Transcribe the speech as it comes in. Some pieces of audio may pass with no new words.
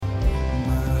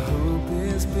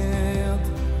built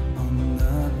on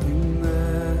nothing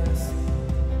less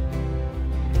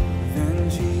than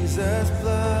Jesus'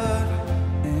 blood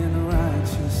and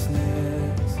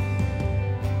righteousness.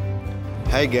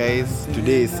 Hi guys,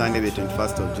 today is Sunday the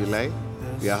 21st of July.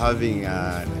 We are having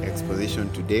an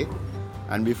exposition today,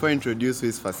 and before I introduce who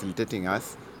is facilitating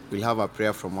us, we'll have a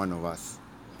prayer from one of us.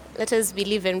 Let us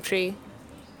believe and pray.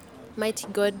 Mighty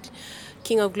God,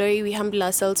 King of glory, we humble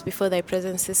ourselves before thy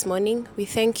presence this morning. We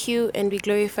thank you and we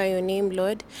glorify your name,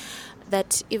 Lord,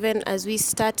 that even as we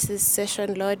start this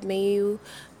session, Lord, may you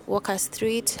walk us through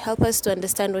it. Help us to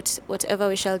understand whatever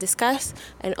we shall discuss,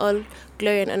 and all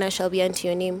glory and honor shall be unto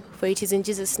your name. For it is in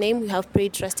Jesus' name we have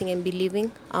prayed, trusting and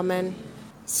believing. Amen.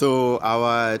 So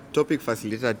our topic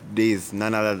facilitator today is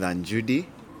none other than Judy.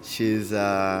 She's,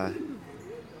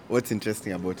 what's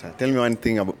interesting about her? Tell me one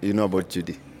thing you know about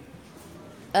Judy.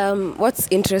 What's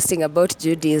interesting about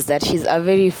Judy is that she's a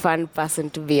very fun person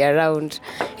to be around.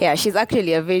 Yeah, she's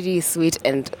actually a very sweet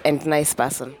and nice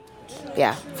person.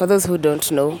 Yeah, for those who don't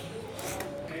know.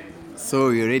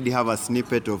 So you already have a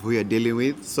snippet of who you're dealing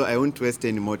with, so I won't waste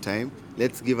any more time.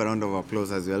 Let's give a round of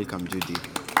applause as we welcome Judy.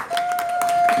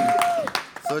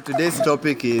 So today's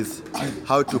topic is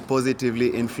how to positively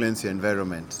influence your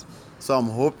environment. So I'm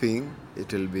hoping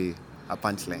it will be a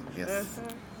punchline. Yes.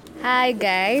 Hi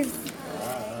guys.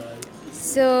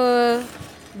 So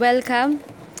welcome.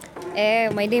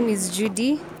 My name is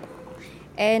Judy,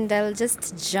 and I'll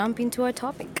just jump into our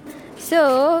topic.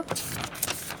 So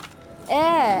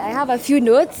I have a few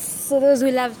notes. So those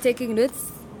who love taking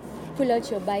notes, pull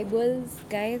out your Bibles,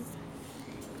 guys.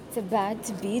 It's about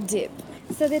to be deep.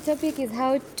 So the topic is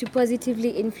how to positively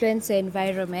influence your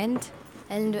environment.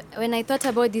 And when I thought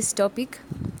about this topic,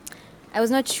 I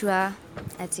was not sure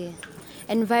at it.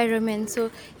 Environment,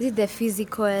 so is it the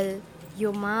physical,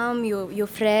 your mom, your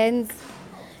friends?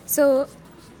 So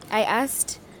I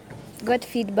asked, got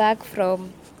feedback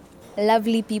from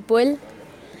lovely people,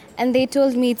 and they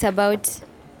told me it's about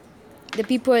the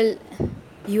people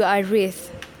you are with.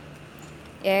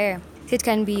 Yeah, it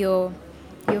can be your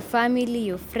family,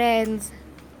 your friends.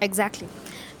 Exactly.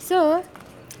 So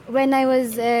when I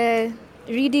was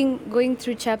going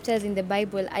through chapters in the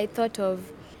Bible, I thought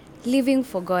of living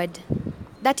for God.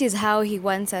 That is how he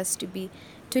wants us to be,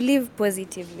 to live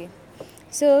positively.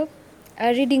 So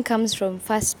our reading comes from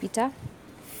 1 Peter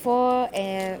 4,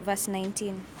 verse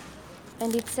 19.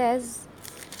 And it says,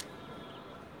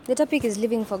 the topic is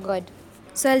living for God.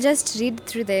 So I'll just read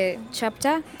through the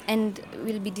chapter and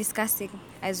we'll be discussing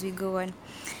as we go on.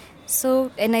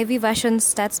 So NIV version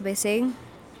starts by saying,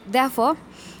 Therefore,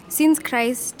 since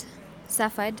Christ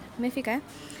suffered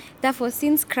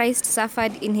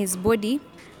in his body,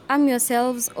 arm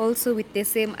yourselves also with the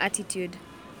same attitude.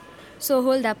 So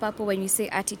hold up when you say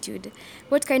attitude.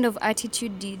 What kind of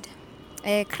attitude did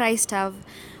Christ have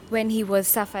when he was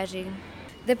suffering?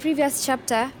 The previous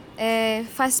chapter, 1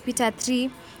 Peter 3,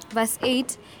 verse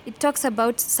 8, it talks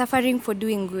about suffering for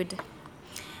doing good.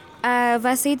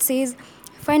 Verse 8 says,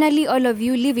 Finally, all of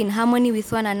you live in harmony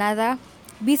with one another,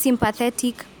 be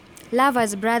sympathetic, love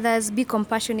as brothers, be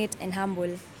compassionate and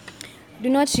humble. Do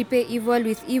not repay evil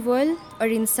with evil or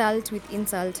insult with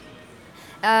insult,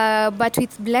 but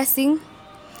with blessing,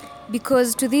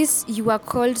 because to this you are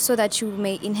called so that you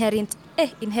may inherit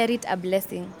a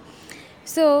blessing.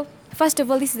 So, first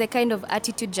of all, this is the kind of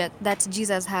attitude that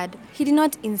Jesus had. He did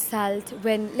not insult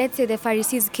when, let's say, the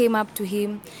Pharisees came up to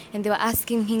him and they were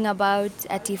asking him about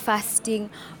fasting,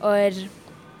 or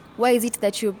why is it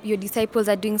that your disciples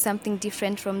are doing something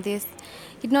different from this.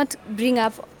 He did not bring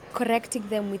up correcting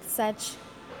them with such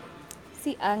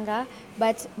anger,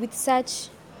 but with such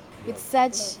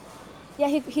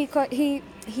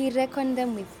he reckoned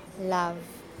them with love.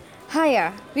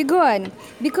 Higher we go on,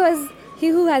 because he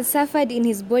who has suffered in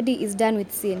his body is done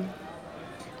with sin.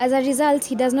 As a result,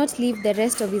 he does not live the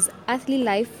rest of his earthly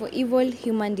life for evil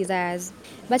human desires,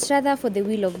 but rather for the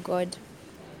will of God.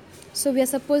 So we are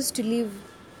supposed to live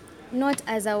not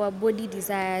as our body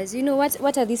desires. You know,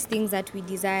 what are these things that we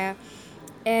desire?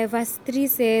 Verse 3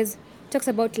 talks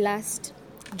about lust,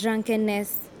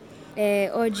 drunkenness,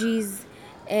 orgies,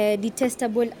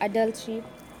 detestable adultery.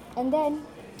 And then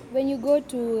when you go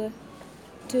to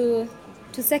 2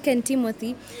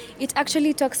 Timothy, it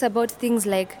actually talks about things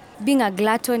like being a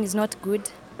glutton is not good,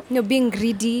 being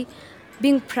greedy,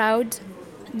 being proud.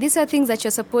 These are things that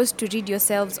you're supposed to rid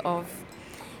yourselves of.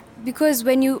 Because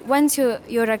once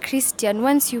you're a Christian,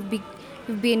 once you've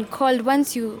been called,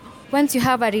 once you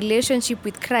have a relationship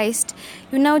with Christ,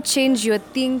 you now change your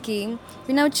thinking,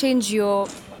 you now change your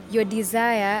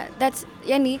desire.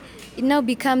 It now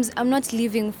becomes, I'm not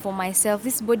living for myself.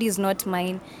 This body is not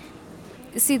mine.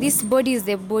 see, this body is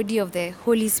the body of the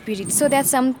Holy Spirit. So there are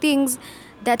some things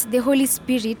that the Holy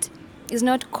Spirit is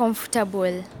not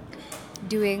comfortable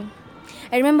doing.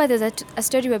 I remember there's a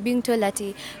story we're being told that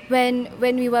when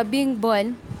we were being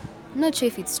born, I'm not sure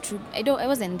if it's true. I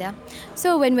wasn't there.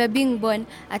 So when we were being born,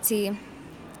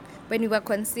 when we were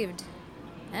conceived,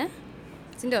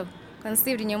 Sindo,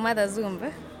 conceived in your mother's womb.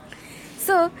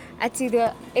 So there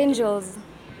were angels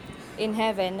in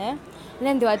heaven, and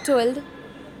then they were told.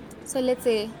 So let's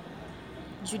say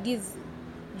Judy's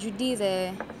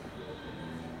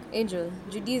angel.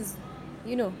 Judy's,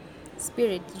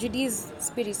 spirit. Judy's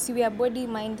spirit. See, we are body,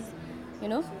 mind,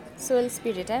 soul,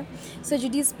 spirit. So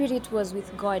Judy's spirit was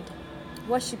with God,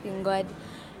 worshiping God,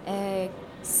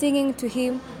 singing to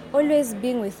Him, always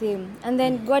being with Him. And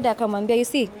then God akamwambia, you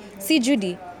see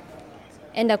Judy,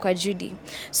 enda kwa Judy.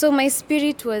 So my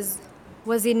spirit was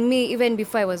in me even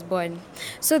before I was born.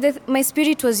 So my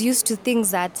spirit was used to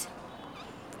things that,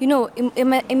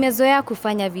 imezoea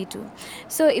kufanya vitu.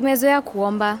 So imezoea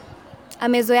kuomba,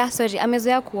 amezoea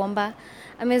kuomba,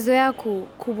 amezoea ku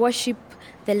worship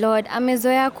the Lord,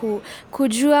 amezoea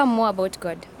kujua more about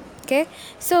God. Okay?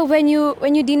 So when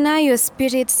you deny your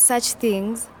spirit such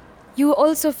things, you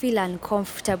also feel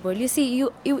uncomfortable. You see,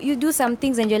 you do some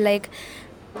things and you're like,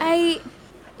 I'm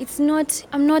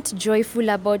not joyful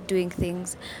about doing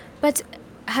things. But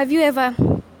have you ever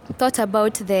thought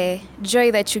about the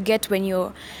joy that you get when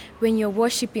you're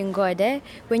worshiping God,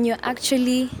 when you're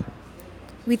actually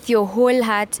with your whole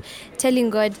heart telling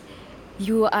God,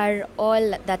 you are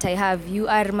all that I have, you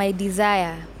are my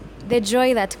desire, the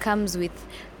joy that comes with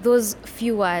those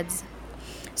few words.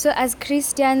 So as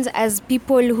Christians, as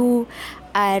people who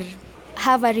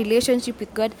have a relationship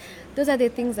with God, those are the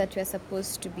things that we're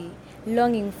supposed to be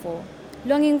longing for,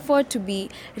 to be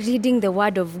reading the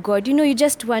word of God. You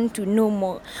just want to know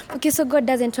more. Okay, so God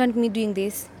doesn't want me doing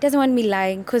this. He doesn't want me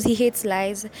lying because He hates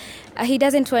lies. He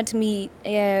doesn't want me,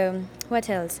 what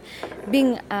else?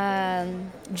 Being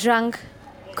drunk,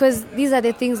 because these are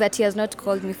the things that He has not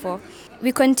called me for.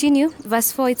 We continue.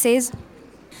 Verse 4, it says,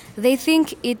 They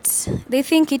think it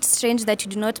strange that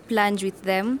you do not plunge with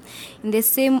them in the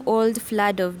same old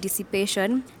flood of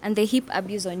dissipation, and they heap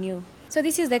abuse on you. So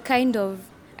this is the kind of,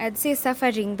 I'd say,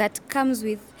 suffering that comes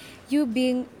with you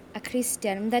being a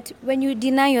Christian, that when you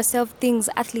deny yourself things,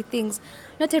 earthly things,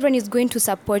 not everyone is going to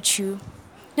support you.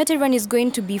 Not everyone is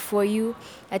going to be for you.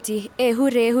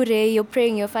 Hooray, you're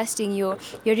praying, you're fasting, you're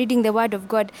reading the word of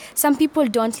God. Some people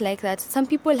don't like that. Some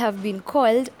people have been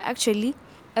called, actually,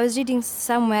 I was reading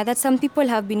somewhere that some people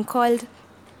have been called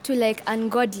to like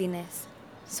ungodliness,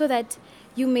 so that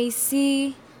you may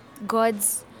see God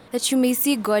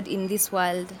in this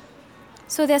world.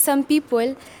 So there are some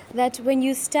people that when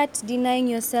you start denying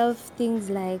yourself things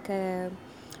like,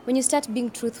 when you start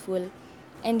being truthful,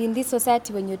 and in this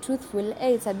society when you're truthful,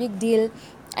 it's a big deal.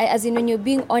 As in when you're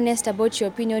being honest about your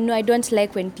opinion. No, I don't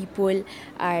like when people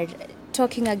are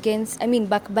talking against,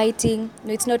 backbiting.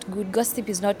 No, it's not good. Gossip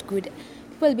is not good.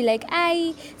 People will be like,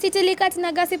 situlika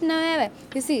tina gossip na wewe.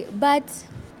 You see, but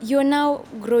you're now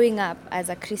growing up as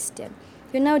a Christian.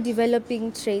 You're now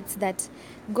developing traits that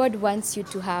God wants you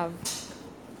to have.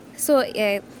 So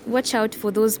watch out for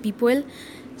those people.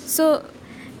 So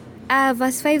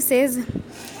verse 5 says,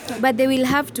 But they will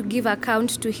have to give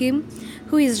account to Him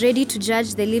who is ready to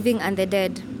judge the living and the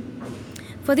dead.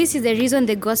 For this is the reason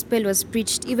the gospel was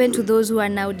preached even to those who are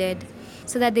now dead,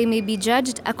 so that they may be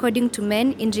judged according to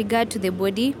men in regard to the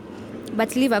body,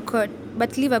 but live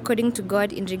according to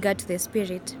God in regard to the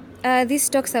spirit. This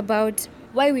talks about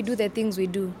why we do the things we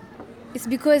do. It's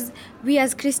because we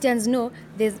as Christians know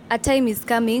there's a time is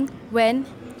coming when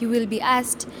you will be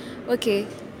asked, okay,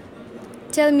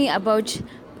 tell me about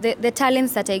the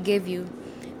talents that I gave you.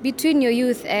 Between your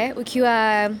youth,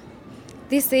 ukiwa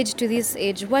this age to this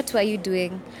age, what were you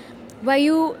doing? Were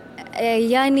you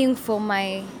yearning for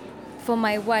my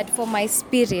word, for my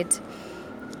spirit?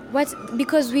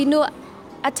 Because we know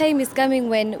a time is coming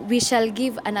when we shall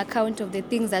give an account of the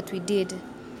things that we did.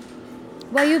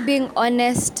 Were you being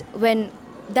honest when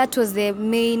that was the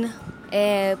main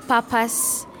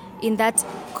purpose in that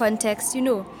context? In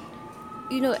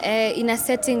a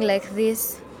setting like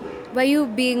this, were you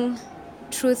being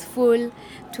truthful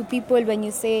to people when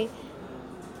you say,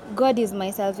 God is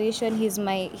my salvation, He's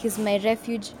my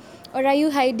refuge? Or are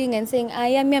you hiding and saying,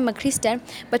 I'm a Christian,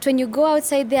 but when you go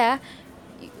outside there,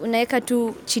 unaeka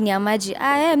tu chini ya maji,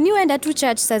 mi wenda tu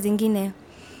church saa zingine.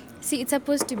 See, it's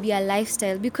supposed to be a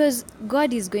lifestyle, because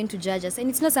God is going to judge us, and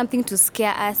it's not something to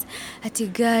scare us. Ati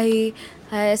guy,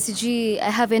 sijui,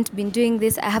 I haven't been doing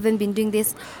this.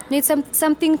 No, it's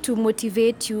something to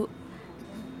motivate you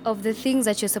of the things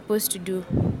that you're supposed to do.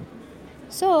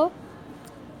 So,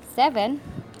 7,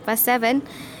 verse 7,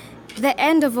 the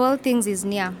end of all things is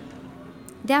near.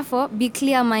 Therefore, be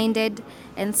clear-minded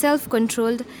and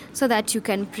self-controlled so that you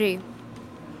can pray.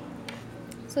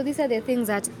 So these are the things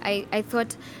that I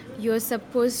thought you're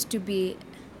supposed to be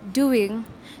doing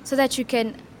so that you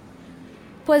can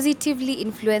positively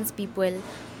influence people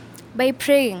by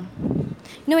praying.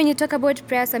 When you talk about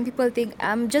prayer, some people think,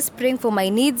 I'm just praying for my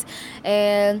needs.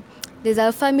 There's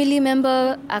a family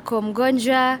member, ako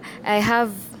mgonjwa, I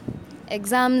have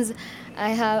exams,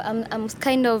 I'm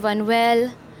kind of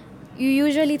unwell. You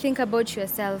usually think about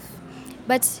yourself.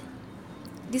 But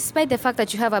despite the fact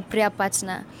that you have a prayer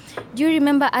partner, do you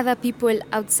remember other people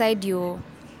outside your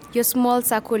small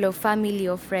circle of family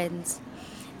or friends?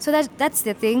 So that's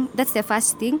the thing. That's the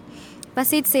first thing.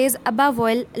 Verse 8 says, above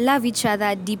all, love each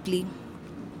other deeply,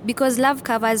 because love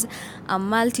covers a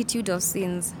multitude of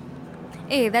sins.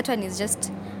 Hey, that one is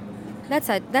just, that's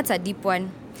a deep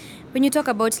one. When you talk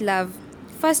about love,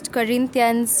 1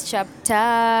 Corinthians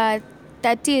chapter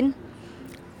 13,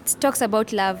 it talks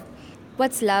about love.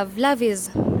 What's love? Love is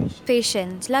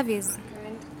patient. Love is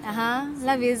not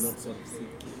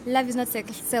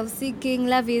self-seeking.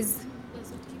 Love is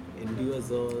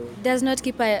endures all, does not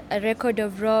keep a record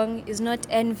of wrong, is not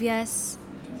envious.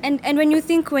 And when you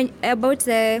think about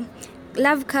the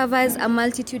love covers a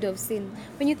multitude of sin,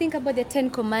 when you think about the 10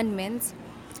 commandments,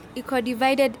 it are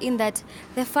divided in that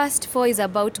the first 4 is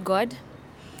about God,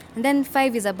 and then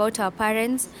 5 is about our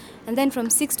parents, and then from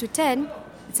 6 to 10,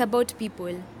 it's about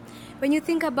people. When you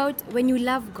think about when you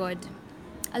love God,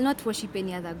 I'll not worship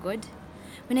any other God.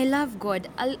 When I love God,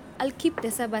 I'll keep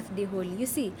the Sabbath day holy. You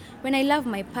see, when I love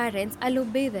my parents, I'll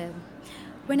obey them.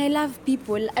 When I love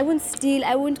people, I won't steal,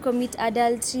 I won't commit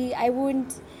adultery, I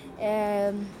won't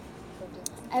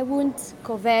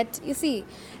covet. You see,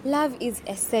 love is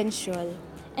essential.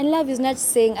 And love is not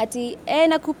saying, ati,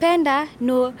 nakupenda.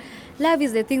 No, love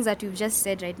is the things that we've just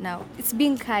said right now. It's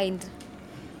being kind.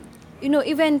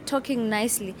 Even talking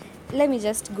nicely. Let me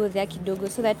just go there kidogo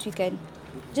so that we can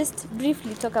just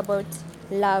briefly talk about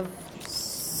love.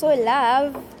 So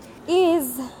love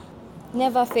is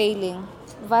never failing.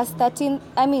 Verse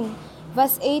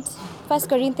 8, 1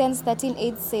 Corinthians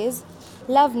 13:8 says,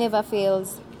 love never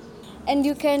fails. And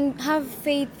you can have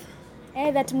faith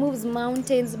that moves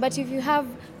mountains, but if you have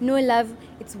no love,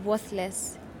 it's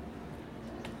worthless.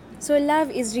 So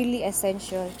love is really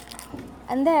essential.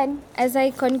 And then, as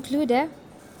I conclude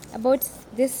about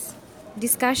this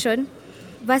discussion,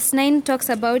 verse 9 talks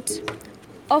about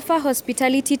offer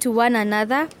hospitality to one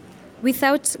another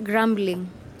without grumbling.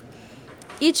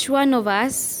 Each one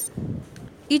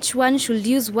should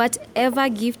use whatever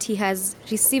gift he has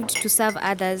received to serve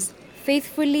others,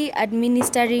 faithfully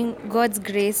administering God's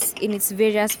grace in its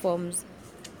various forms.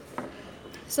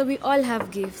 So we all have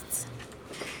gifts.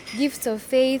 Gifts of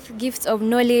faith, gifts of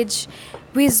knowledge,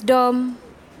 wisdom.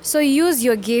 So use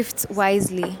your gifts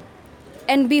wisely.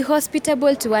 And be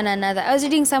hospitable to one another. I was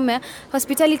reading somewhere,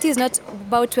 hospitality is not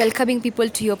about welcoming people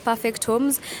to your perfect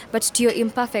homes, but to your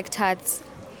imperfect hearts.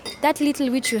 That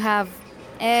little which you have,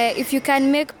 if you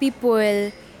can make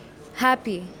people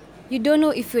happy, you don't know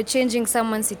if you're changing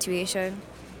someone's situation.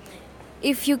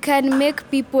 If you can make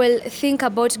people think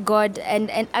about God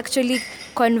and actually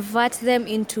convert them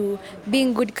into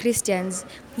being good Christians,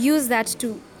 use that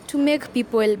to make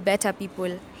people better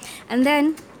people. And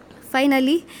then,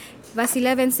 finally, verse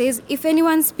 11 says, if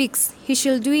anyone speaks, he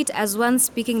shall do it as one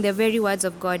speaking the very words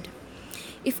of God.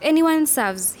 If anyone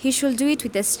serves, he shall do it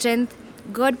with the strength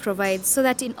God provides, so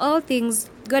that in all things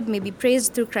God may be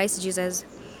praised through Christ Jesus.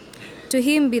 To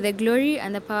him be the glory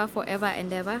and the power forever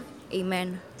and ever.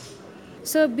 Amen.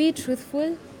 So be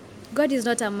truthful. God is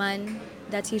not a man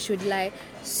that he should lie.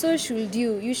 So should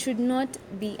you. You should not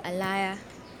be a liar.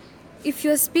 If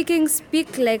you're speaking,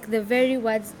 speak like the very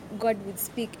words God would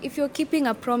speak. If you're keeping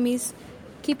a promise,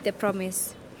 keep the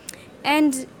promise.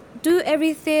 And do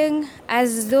everything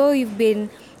as though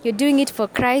you're doing it for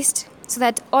Christ, so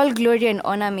that all glory and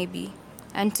honor may be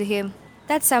unto him.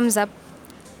 That sums up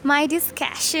my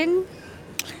discussion.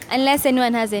 Unless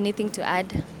anyone has anything to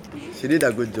add. She did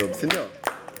a good job, Sindio.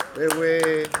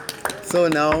 Wait. So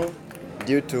now,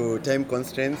 due to time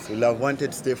constraints, we'll have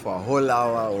wanted to stay for a whole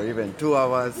hour or even 2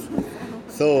 hours.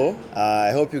 So,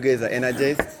 I hope you guys are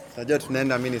energized. Sajua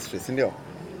tunaenda ministry, Sindio.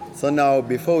 So now,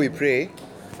 before we pray,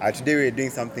 today we're doing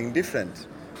something different.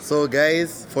 So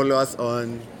guys, follow us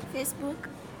on Facebook,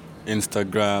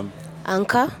 Instagram,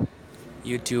 Anchor,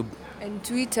 YouTube, and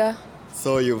Twitter.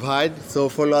 So you've heard, so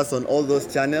follow us on all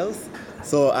those channels.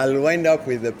 So I'll wind up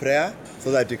with the prayer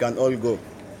so that we can all go.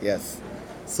 Yes.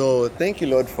 So thank you,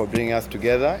 Lord, for bringing us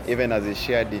together, even as you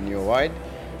shared in your word.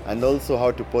 and also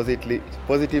how to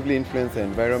positively influence the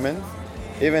environment.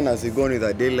 Even as we go on with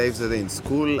our daily lives, whether in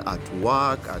school, at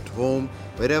work, at home,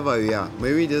 wherever we are,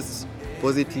 may we just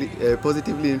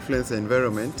positively influence the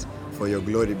environment for your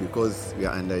glory, because we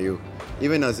are under you.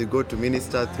 Even as we go to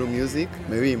minister through music,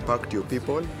 may we impact your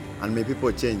people and may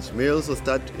people change. May we also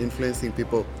start influencing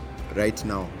people right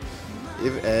now.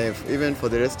 Even for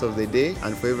the rest of the day,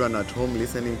 and for everyone at home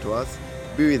listening to us,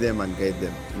 be with them and guide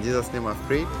them. In Jesus' name I've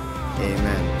prayed.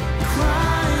 Amen.